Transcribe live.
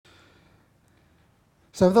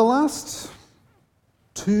So over the last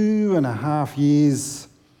 2.5 years,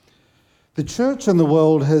 the church and the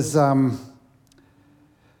world has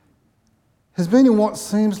been in what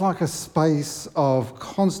seems like a space of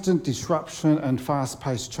constant disruption and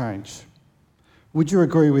fast-paced change. Would you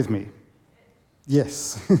agree with me?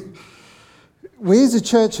 Yes. We as a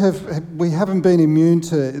church we haven't been immune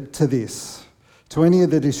to this, to any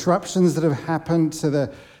of the disruptions that have happened,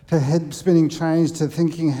 to head-spinning change, to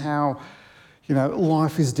thinking how,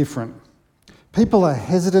 life is different. People are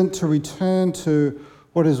hesitant to return to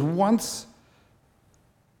what is once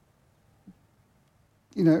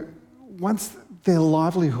their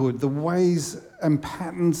livelihood, the ways and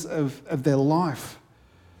patterns of their life.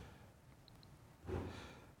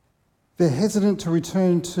 They're hesitant to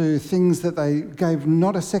return to things that they gave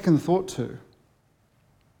not a second thought to.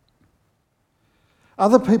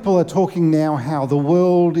 Other people are talking now how the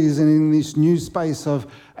world is in this new space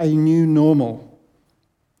of a new normal.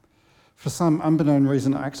 For some unbeknown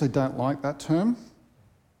reason, I actually don't like that term.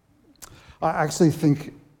 I actually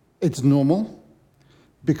think it's normal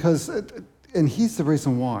because, and here's the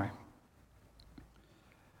reason why.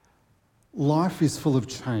 Life is full of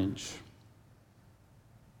change.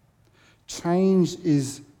 Change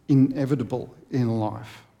is inevitable in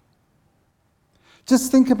life.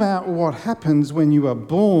 Just think about what happens when you are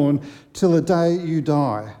born till the day you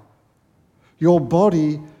die. Your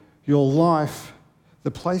body, your life,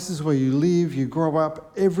 the places where you live, you grow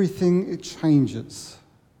up, everything, it changes.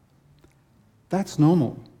 That's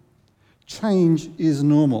normal. Change is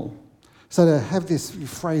normal. So to have this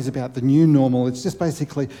phrase about the new normal, it's just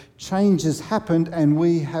basically change has happened and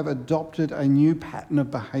we have adopted a new pattern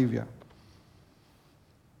of behaviour.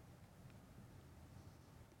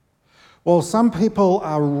 While some people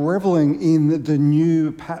are reveling in the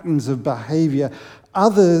new patterns of behaviour,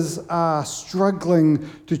 others are struggling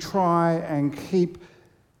to try and keep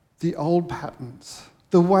the old patterns,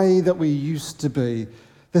 the way that we used to be,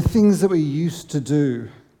 the things that we used to do.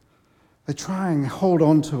 They try and hold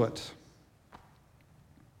on to it.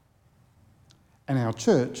 And our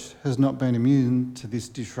church has not been immune to this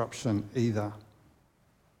disruption either.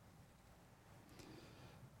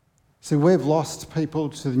 So we've lost people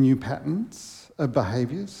to the new patterns of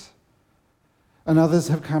behaviours, and others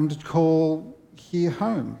have come to call here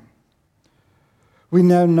home. We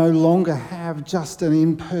now no longer have just an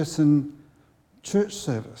in-person church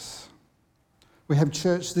service. We have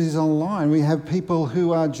church that is online. We have people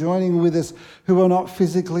who are joining with us who are not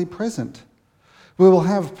physically present. We will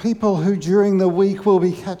have people who during the week will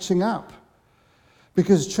be catching up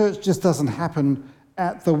because church just doesn't happen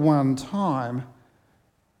at the one time.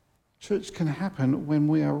 Church can happen when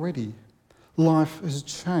we are ready. Life has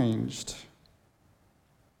changed.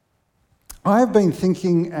 I have been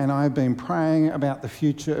thinking and I've been praying about the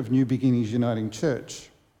future of New Beginnings Uniting Church.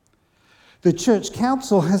 The Church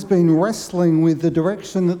Council has been wrestling with the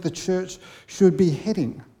direction that the church should be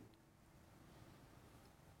heading.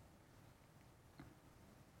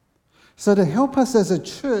 So to help us as a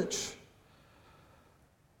church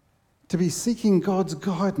to be seeking God's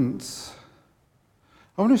guidance,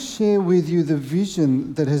 I want to share with you the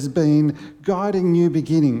vision that has been guiding New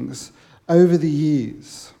Beginnings over the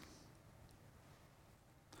years.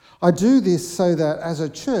 I do this so that as a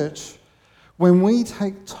church, when we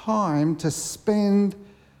take time to spend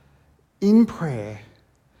in prayer,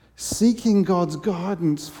 seeking God's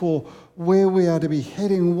guidance for where we are to be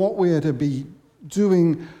heading, what we are to be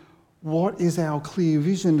doing, what is our clear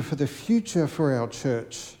vision for the future for our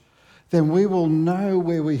church, then we will know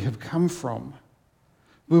where we have come from.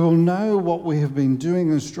 We will know what we have been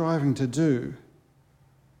doing and striving to do,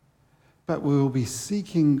 but we will be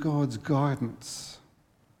seeking God's guidance.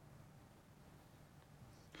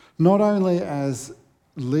 Not only as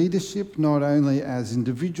leadership, not only as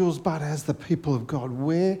individuals, but as the people of God.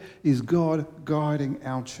 Where is God guiding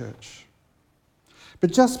our church?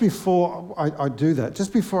 But just before I do that,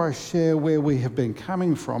 just before I share where we have been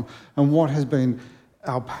coming from and what has been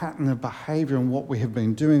our pattern of behaviour and what we have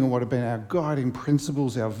been doing and what have been our guiding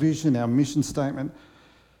principles, our vision, our mission statement,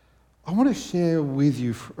 I want to share with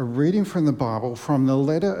you a reading from the Bible from the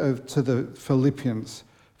letter to the Philippians.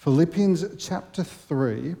 Philippians chapter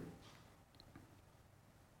 3,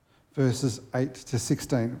 verses 8 to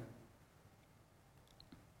 16.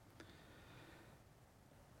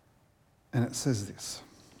 And it says this.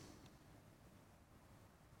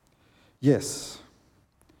 Yes,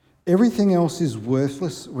 everything else is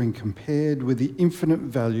worthless when compared with the infinite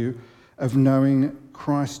value of knowing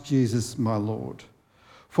Christ Jesus my Lord.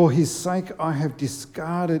 For his sake I have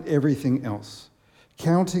discarded everything else,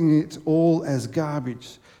 counting it all as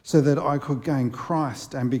garbage so that I could gain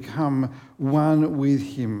Christ and become one with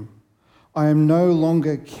him. I am no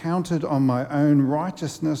longer counted on my own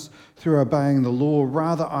righteousness through obeying the law.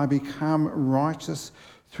 Rather, I become righteous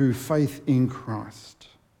through faith in Christ.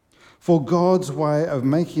 For God's way of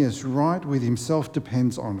making us right with himself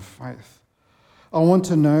depends on faith. I want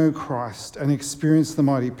to know Christ and experience the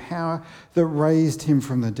mighty power that raised him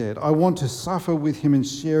from the dead. I want to suffer with him and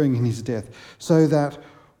sharing in his death, so that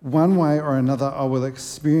one way or another I will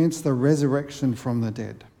experience the resurrection from the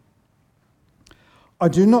dead. I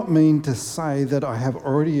do not mean to say that I have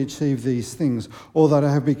already achieved these things or that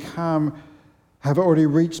I have already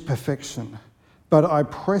reached perfection, but I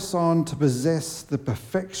press on to possess the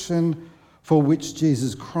perfection for which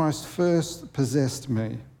Jesus Christ first possessed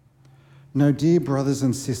me. No, dear brothers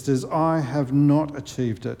and sisters, I have not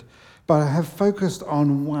achieved it, but I have focused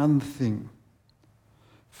on one thing,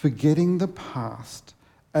 forgetting the past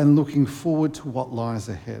and looking forward to what lies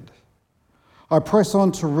ahead. I press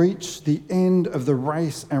on to reach the end of the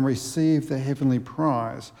race and receive the heavenly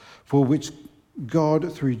prize for which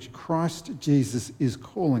God, through Christ Jesus, is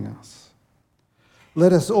calling us.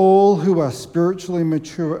 Let us all who are spiritually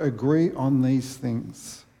mature agree on these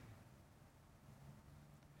things.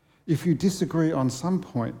 If you disagree on some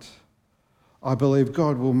point, I believe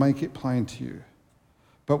God will make it plain to you,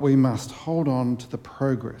 but we must hold on to the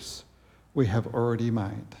progress we have already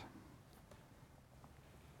made.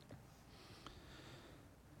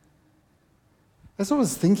 As I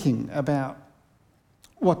was thinking about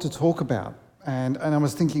what to talk about, and I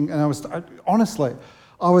was thinking, honestly,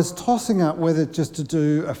 I was tossing up whether just to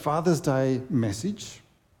do a Father's Day message.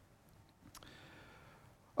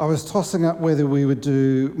 I was tossing up whether we would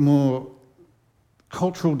do more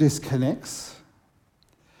cultural disconnects.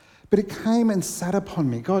 But it came and sat upon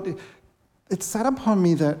me. God, it sat upon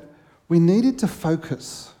me that we needed to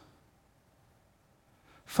focus.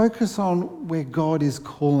 Focus on where God is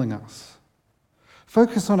calling us.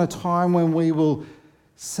 Focus on a time when we will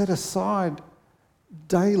set aside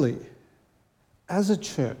daily as a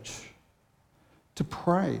church to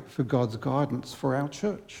pray for God's guidance for our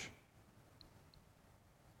church.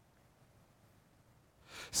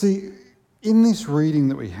 See, in this reading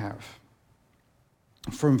that we have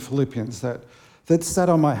from Philippians that sat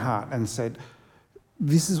on my heart and said,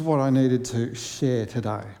 this is what I needed to share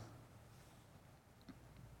today.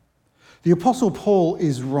 The Apostle Paul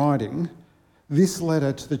is writing this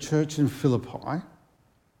letter to the church in Philippi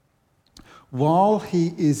while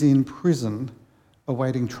he is in prison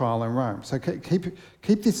awaiting trial in Rome. So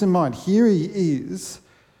keep this in mind. Here he is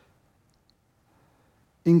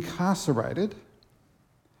incarcerated.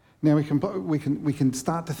 Now we can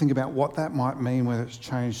start to think about what that might mean, whether it's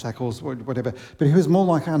chains, shackles, whatever. But he was more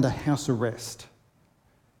like under house arrest.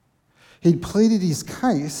 He'd pleaded his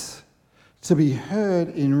case to be heard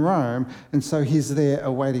in Rome, and so he's there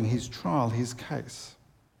awaiting his trial, his case.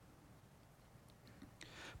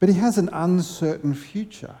 But he has an uncertain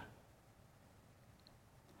future.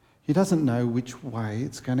 He doesn't know which way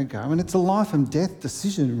it's going to go, and it's a life and death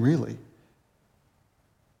decision, really.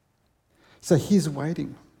 So he's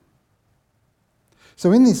waiting.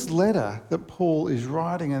 So in this letter that Paul is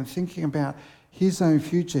writing and thinking about his own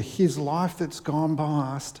future, his life that's gone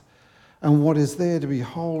past, and what is there to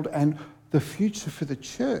behold, and the future for the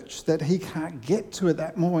church that he can't get to at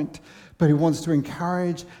that moment, but he wants to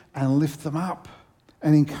encourage and lift them up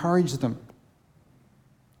and encourage them.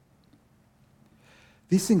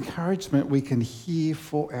 This encouragement we can hear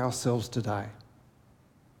for ourselves today.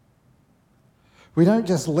 We don't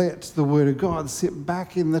just let the Word of God sit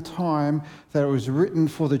back in the time that it was written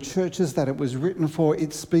for the churches that it was written for.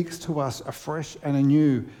 It speaks to us afresh and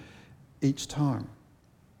anew each time.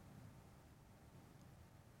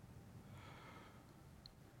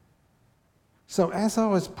 So as I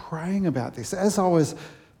was praying about this, as I was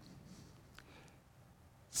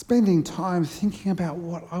spending time thinking about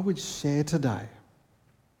what I would share today,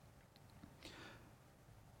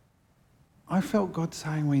 I felt God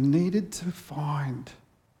saying we needed to find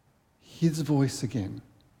his voice again.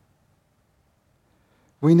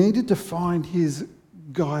 We needed to find his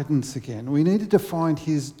guidance again. We needed to find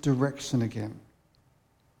his direction again.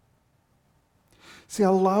 See, I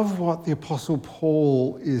love what the Apostle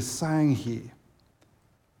Paul is saying here.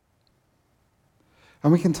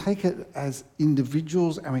 And we can take it as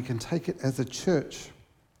individuals and we can take it as a church.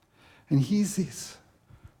 And here's this.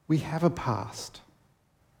 We have a past.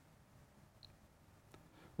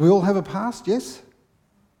 We all have a past, yes?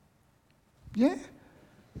 Yeah?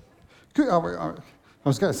 Good. I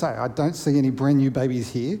was going to say, I don't see any brand new babies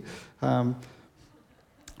here. But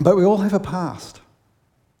we all have a past.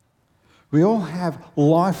 We all have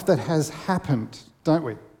life that has happened, don't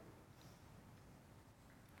we?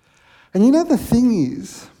 And you know, the thing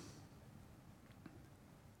is,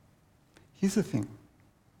 here's the thing.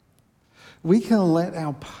 We can let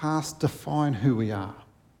our past define who we are.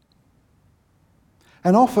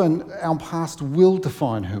 And often our past will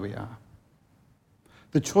define who we are.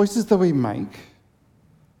 The choices that we make,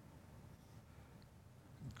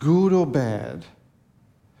 good or bad,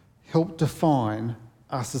 help define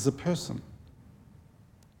us as a person.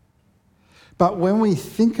 But when we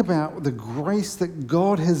think about the grace that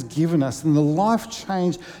God has given us and the life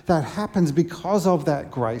change that happens because of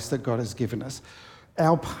that grace that God has given us,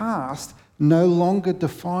 our past no longer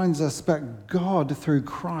defines us, but God, through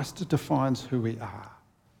Christ, defines who we are.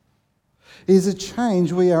 It is a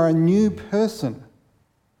change. We are a new person.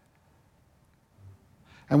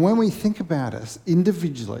 And when we think about us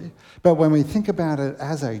individually, but when we think about it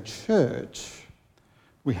as a church,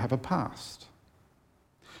 we have a past.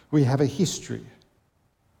 We have a history.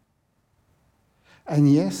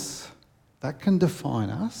 And yes, that can define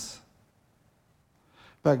us,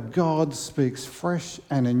 but God speaks fresh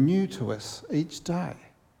and anew to us each day.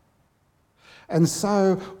 And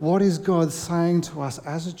so, what is God saying to us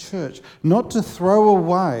as a church? Not to throw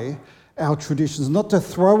away our traditions, not to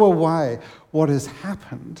throw away what has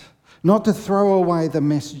happened, not to throw away the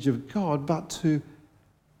message of God, but to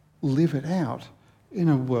live it out in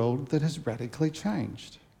a world that has radically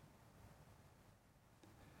changed.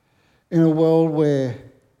 In a world where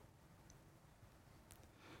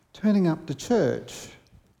turning up to church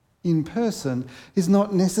in person is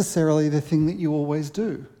not necessarily the thing that you always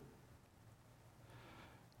do.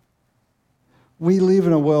 We live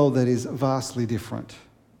in a world that is vastly different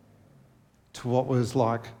to what was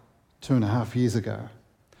like 2.5 years ago.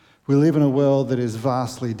 We live in a world that is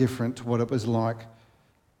vastly different to what it was like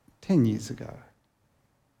 10 years ago.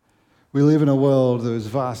 We live in a world that is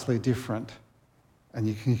vastly different, and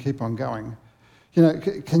you can keep on going. You know,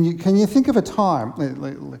 can you think of a time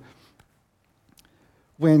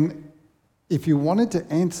when if you wanted to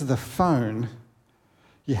answer the phone,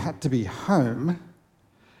 you had to be home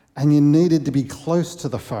and you needed to be close to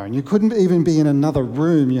the phone. You couldn't even be in another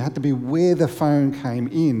room. You had to be where the phone came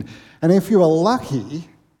in. And if you were lucky,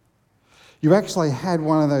 you actually had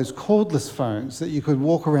one of those cordless phones that you could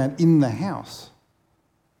walk around in the house.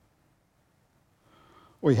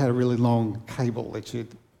 Or you had a really long cable that you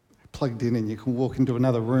plugged in and you can walk into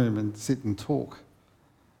another room and sit and talk.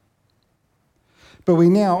 But we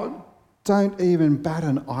now don't even bat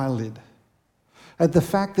an eyelid at the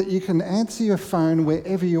fact that you can answer your phone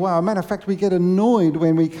wherever you are. As a matter of fact, we get annoyed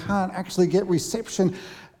when we can't actually get reception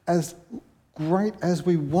as great as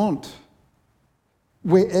we want,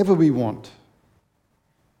 wherever we want.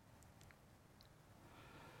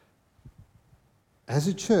 As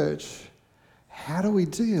a church, how do we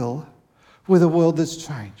deal with a world that's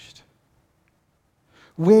changed?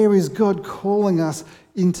 Where is God calling us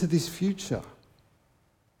into this future?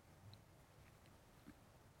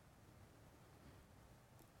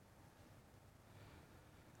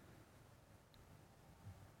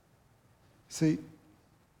 See,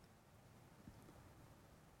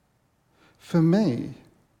 for me,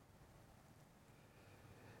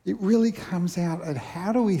 it really comes out at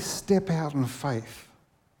how do we step out in faith?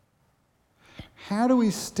 How do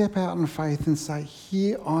we step out in faith and say,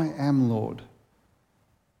 "Here I am, Lord"?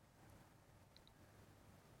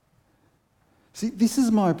 See, this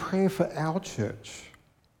is my prayer for our church,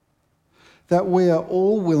 that we are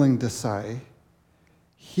all willing to say,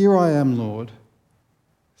 "Here I am, Lord,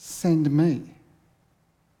 send me."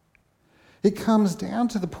 It comes down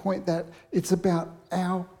to the point that it's about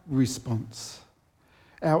our response,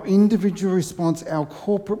 our individual response, our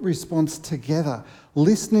corporate response together,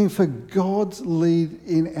 listening for God's lead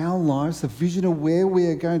in our lives, the vision of where we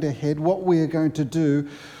are going to head, what we are going to do,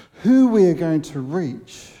 who we are going to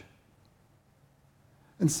reach,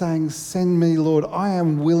 and saying, "Send me, Lord, I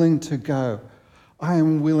am willing to go. I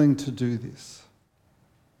am willing to do this."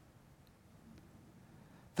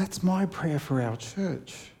 That's my prayer for our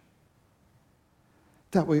church.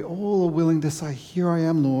 That we all are willing to say, "Here I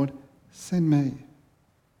am, Lord, send me."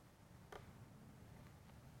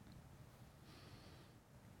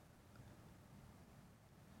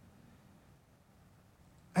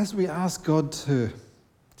 As we ask God to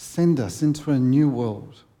send us into a new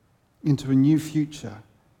world, into a new future,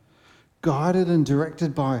 guided and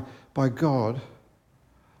directed by God,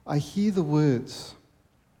 I hear the words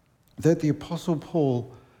that the Apostle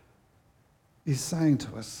Paul is saying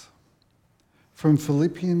to us from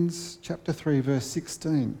Philippians chapter 3, verse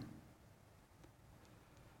 16.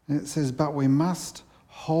 And it says, "But we must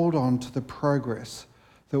hold on to the progress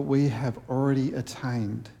that we have already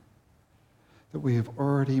attained, that we have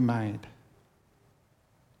already made.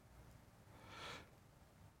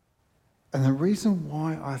 And the reason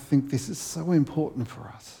why I think this is so important for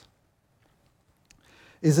us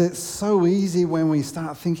is it's so easy when we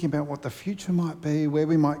start thinking about what the future might be, where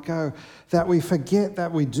we might go, that we forget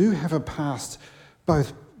that we do have a past,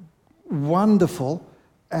 both wonderful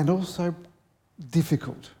and also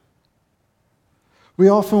difficult. We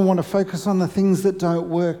often want to focus on the things that don't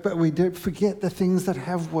work, but we do forget the things that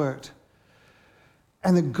have worked.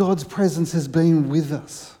 And that God's presence has been with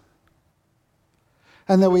us.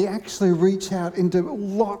 And that we actually reach out into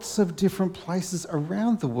lots of different places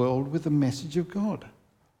around the world with the message of God.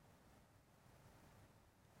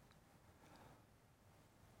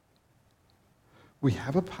 We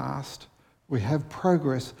have a past, we have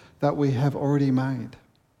progress that we have already made.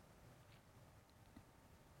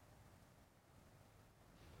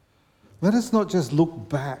 Let us not just look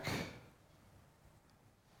back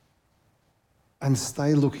and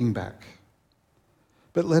stay looking back,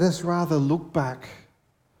 but let us rather look back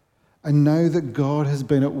and know that God has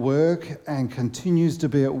been at work and continues to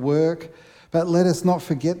be at work, but let us not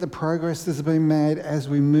forget the progress that has been made as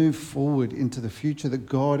we move forward into the future that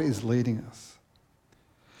God is leading us.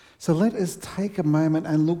 So let us take a moment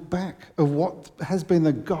and look back of what has been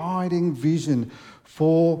the guiding vision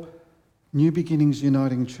for New Beginnings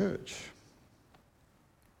Uniting Church.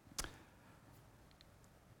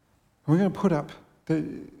 We're going to put up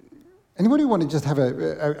anybody want to just have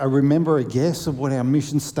a guess of what our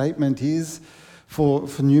mission statement is for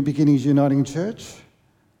New Beginnings Uniting Church?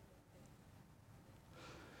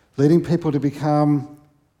 Leading people to become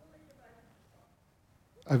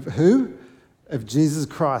of who? Of Jesus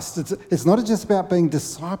Christ. It's not just about being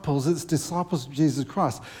disciples, it's disciples of Jesus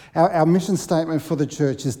Christ. Our mission statement for the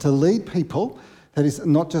church is to lead people, that is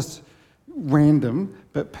not just random,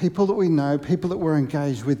 but people that we know, people that we're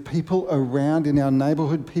engaged with, people around in our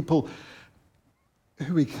neighbourhood, people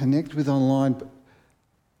who we connect with online,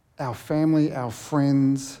 our family, our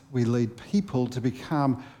friends. We lead people to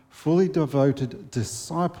become fully devoted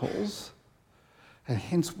disciples, and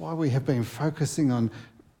hence why we have been focusing on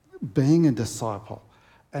being a disciple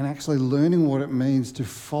and actually learning what it means to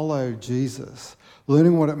follow Jesus,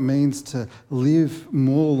 learning what it means to live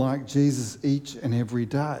more like Jesus each and every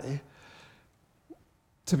day,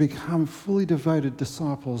 to become fully devoted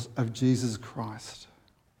disciples of Jesus Christ.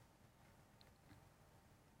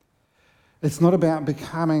 It's not about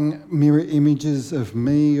becoming mirror images of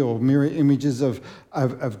me or mirror images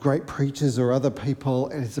of great preachers or other people.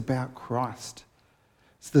 It's about Christ.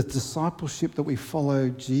 It's the discipleship that we follow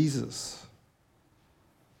Jesus.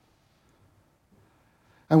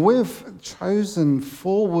 And we've chosen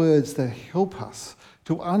 4 words that help us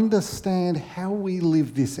to understand how we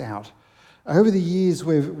live this out. Over the years,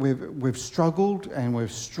 we've struggled and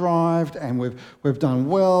we've strived and we've done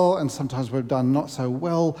well, and sometimes we've done not so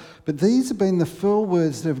well. But these have been the 4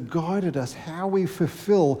 words that have guided us how we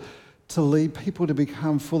fulfill to lead people to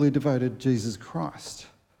become fully devoted to Jesus Christ.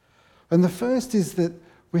 And the first is that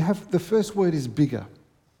the first word is bigger.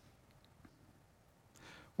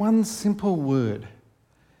 One simple word.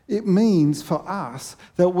 It means for us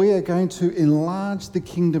that we are going to enlarge the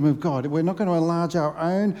kingdom of God. We're not going to enlarge our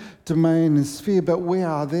own domain and sphere, but we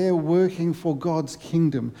are there working for God's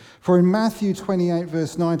kingdom. For in Matthew 28,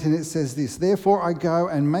 verse 19, it says this, "Therefore I go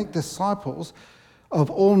and make disciples of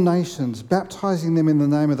all nations, baptizing them in the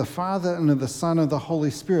name of the Father and of the Son and of the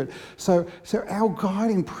Holy Spirit." So our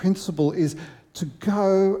guiding principle is to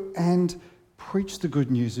go and preach the good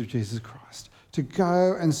news of Jesus Christ, to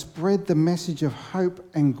go and spread the message of hope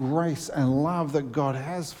and grace and love that God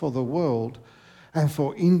has for the world and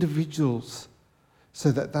for individuals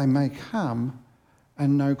so that they may come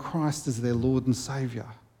and know Christ as their Lord and Saviour.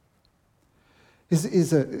 It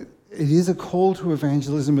is a call to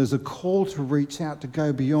evangelism, it is a call to reach out, to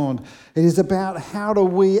go beyond. It is about how do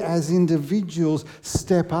we as individuals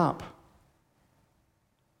step up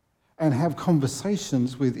and have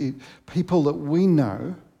conversations with people that we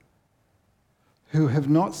know who have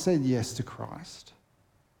not said yes to Christ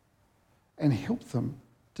and help them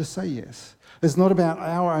to say yes. It's not about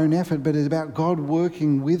our own effort, but it's about God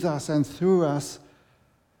working with us and through us,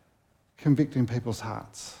 convicting people's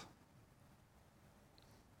hearts.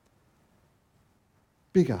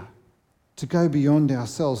 Bigger, to go beyond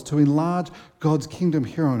ourselves, to enlarge God's kingdom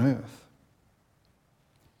here on earth.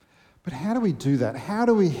 But how do we do that? How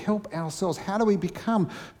do we help ourselves? How do we become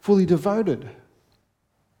fully devoted?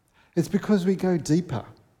 It's because we go deeper.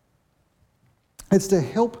 It's to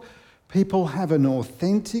help people have an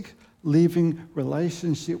authentic, living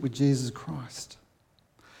relationship with Jesus Christ.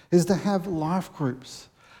 It's to have life groups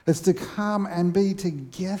It's to come and be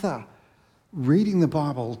together, reading the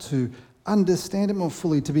Bible, to understand it more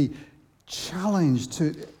fully, to be challenged,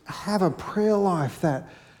 to have a prayer life that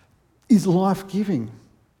is life-giving.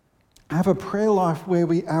 Have a prayer life where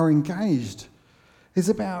we are engaged. It's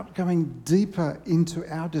about going deeper into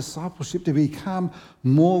our discipleship to become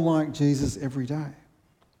more like Jesus every day.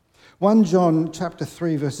 1 John chapter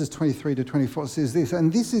 3, verses 23 to 24 says this,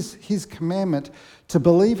 "And this is his commandment, to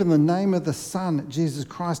believe in the name of the Son, Jesus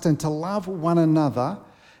Christ, and to love one another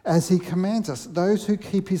as he commands us. Those who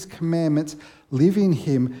keep his commandments live in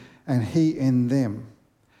him and he in them.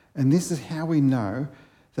 And this is how we know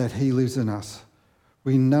that he lives in us.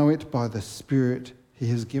 We know it by the Spirit he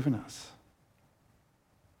has given us."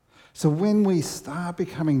 So when we start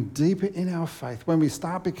becoming deeper in our faith, when we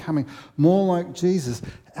start becoming more like Jesus,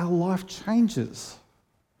 our life changes.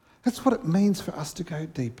 That's what it means for us to go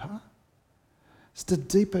deeper. It's to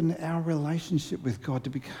deepen our relationship with God, to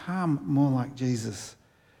become more like Jesus.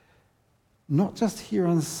 Not just here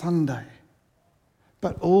on Sunday,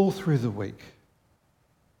 but all through the week.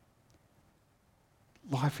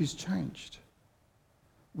 Life is changed.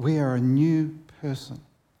 We are a new person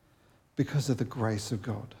because of the grace of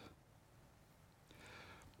God.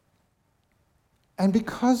 And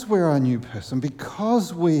because we're a new person,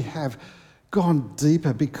 because we have gone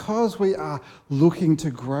deeper, because we are looking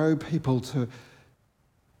to grow people to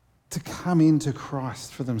come into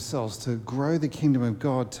Christ for themselves, to grow the kingdom of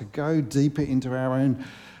God, to go deeper into our own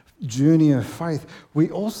journey of faith,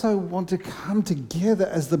 we also want to come together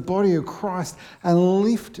as the body of Christ and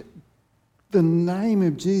lift the name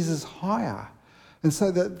of Jesus higher. And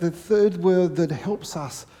so that the third word that helps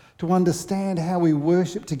us to understand how we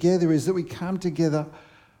worship together is that we come together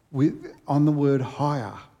on the word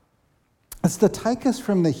higher. It's to take us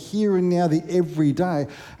from the here and now, the everyday,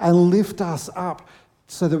 and lift us up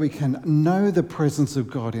so that we can know the presence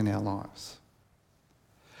of God in our lives.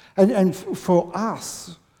 And for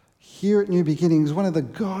us, here at New Beginnings, one of the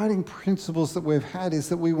guiding principles that we've had is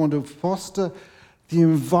that we want to foster the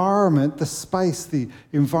environment, the space, the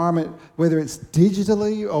environment, whether it's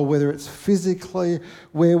digitally or whether it's physically,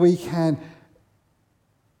 where we can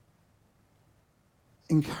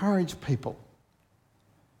encourage people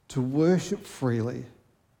to worship freely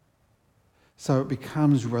so it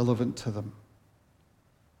becomes relevant to them.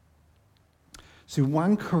 So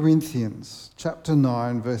 1 Corinthians chapter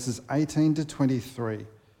 9, verses 18 to 23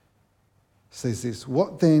 says this,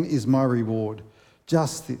 "What then is my reward?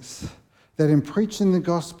 Just this, that in preaching the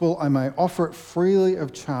gospel I may offer it freely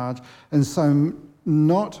of charge, and so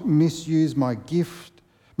not misuse my gift,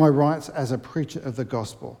 my rights as a preacher of the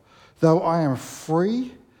gospel. Though I am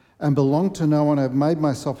free and belong to no one, I have made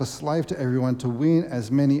myself a slave to everyone to win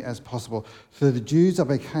as many as possible. To the Jews I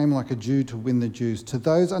became like a Jew to win the Jews. To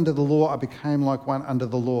those under the law I became like one under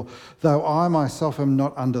the law, though I myself am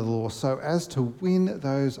not under the law, so as to win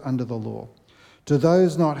those under the law. To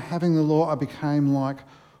those not having the law I became like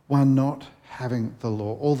one not having the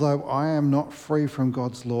law, although I am not free from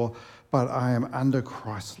God's law, but I am under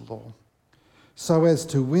Christ's law, so as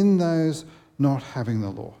to win those not having the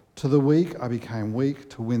law. To the weak I became weak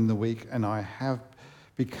to win the weak, and I have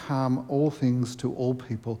become all things to all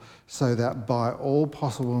people, so that by all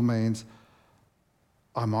possible means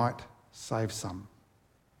I might save some.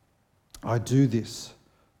 I do this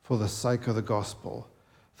for the sake of the gospel,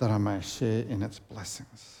 that I may share in its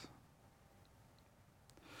blessings."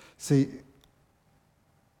 See,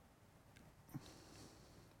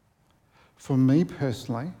 for me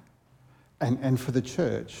personally, and for the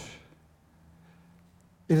church,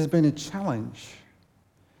 it has been a challenge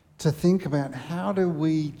to think about how do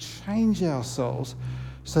we change ourselves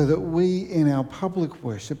so that we, in our public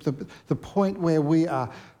worship, the point where we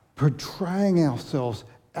are portraying ourselves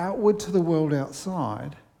outward to the world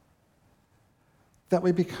outside, that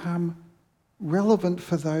we become relevant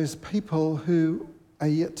for those people who are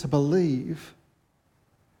yet to believe,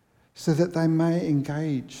 so that they may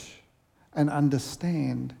engage and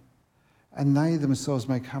understand, and they themselves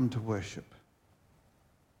may come to worship.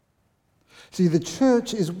 See, the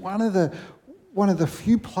church is one of the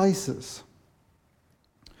few places,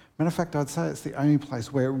 matter of fact, I'd say it's the only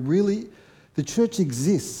place where really the church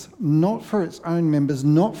exists, not for its own members,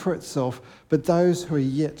 not for itself, but those who are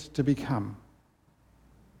yet to become.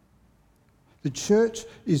 The church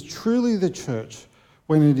is truly the church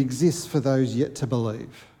when it exists for those yet to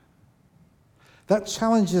believe. That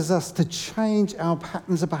challenges us to change our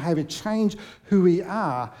patterns of behaviour, change who we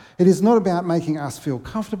are. It is not about making us feel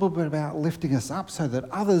comfortable, but about lifting us up so that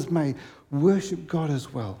others may worship God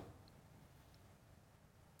as well.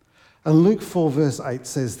 And Luke 4 verse 8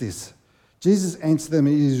 says this, Jesus answered them,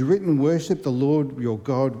 "It is written, worship the Lord your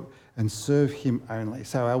God and serve him only."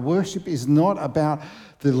 So our worship is not about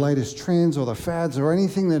the latest trends or the fads or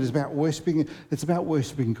anything that is about worshiping. It's about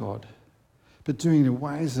worshiping God, but doing it in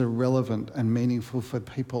ways that are relevant and meaningful for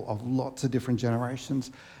people of lots of different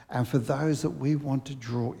generations and for those that we want to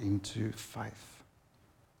draw into faith.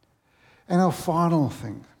 And our final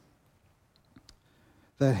thing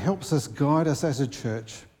that helps us guide us as a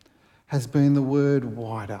church has been the word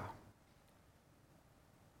wider.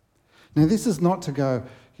 Now, this is not to go,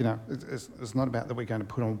 it's not about that we're going to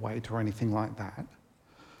put on weight or anything like that.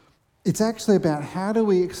 It's actually about how do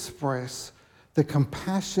we express the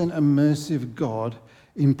compassion and mercy of God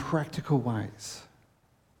in practical ways.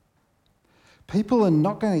 People are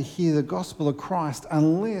not going to hear the gospel of Christ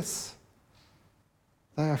unless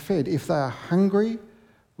they are fed. If they are hungry,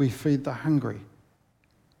 we feed the hungry.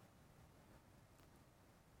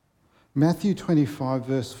 Matthew 25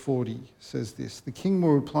 verse 40 says this, "The king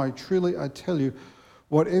will reply, 'Truly I tell you,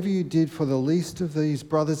 whatever you did for the least of these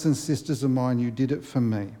brothers and sisters of mine, you did it for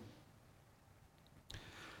me.'"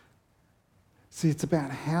 See, it's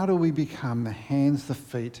about how do we become the hands, the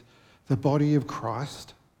feet, the body of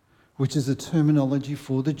Christ, which is a terminology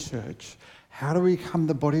for the church. How do we become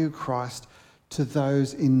the body of Christ to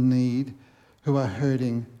those in need who are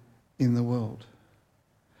hurting in the world?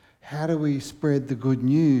 How do we spread the good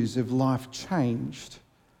news of life changed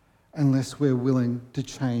unless we're willing to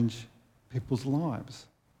change people's lives?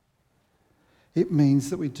 It means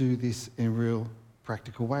that we do this in real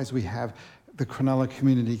practical ways. We have the Cronulla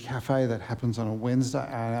Community Cafe that happens on a Wednesday,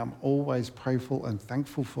 and I'm always prayerful and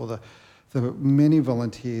thankful for the many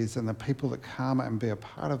volunteers and the people that come and be a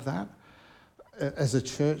part of that. As a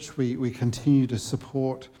church, we continue to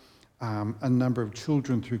support a number of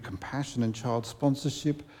children through compassion and child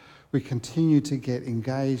sponsorship. We continue to get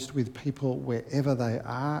engaged with people wherever they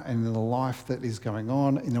are and in the life that is going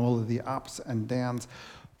on, in all of the ups and downs.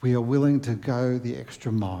 We are willing to go the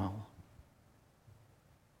extra mile.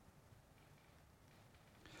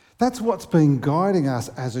 That's what's been guiding us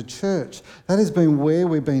as a church. That has been where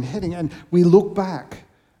we've been heading. And we look back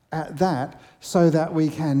at that so that we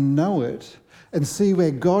can know it and see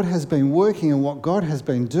where God has been working and what God has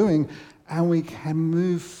been doing, and we can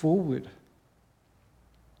move forward.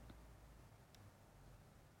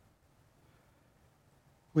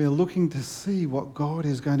 We are looking to see what God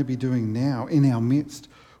is going to be doing now in our midst.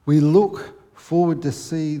 We look forward to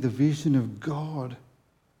see the vision of God,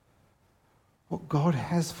 what God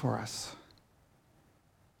has for us.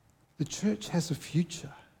 The church has a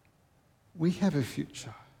future. We have a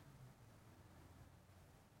future.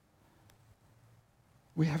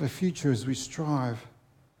 We have a future as we strive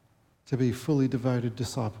to be fully devoted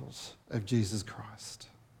disciples of Jesus Christ.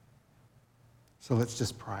 So let's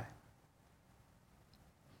just pray.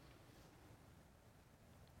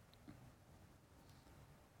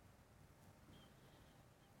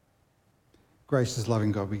 Gracious,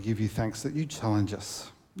 loving God, we give you thanks that you challenge us.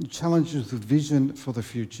 You challenge us with vision for the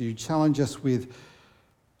future. You challenge us with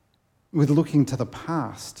looking to the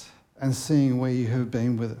past and seeing where you have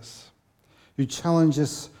been with us. You challenge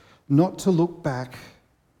us not to look back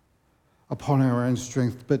upon our own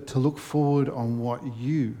strength, but to look forward on what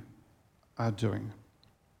you are doing.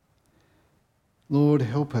 Lord,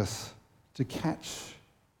 help us to catch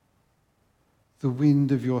the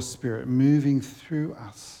wind of your Spirit moving through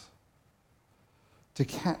us, to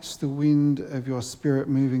catch the wind of your Spirit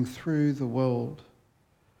moving through the world.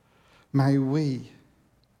 May we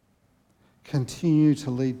continue to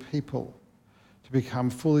lead people to become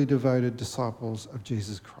fully devoted disciples of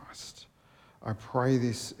Jesus Christ. I pray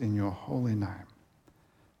this in your holy name.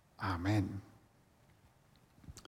 Amen.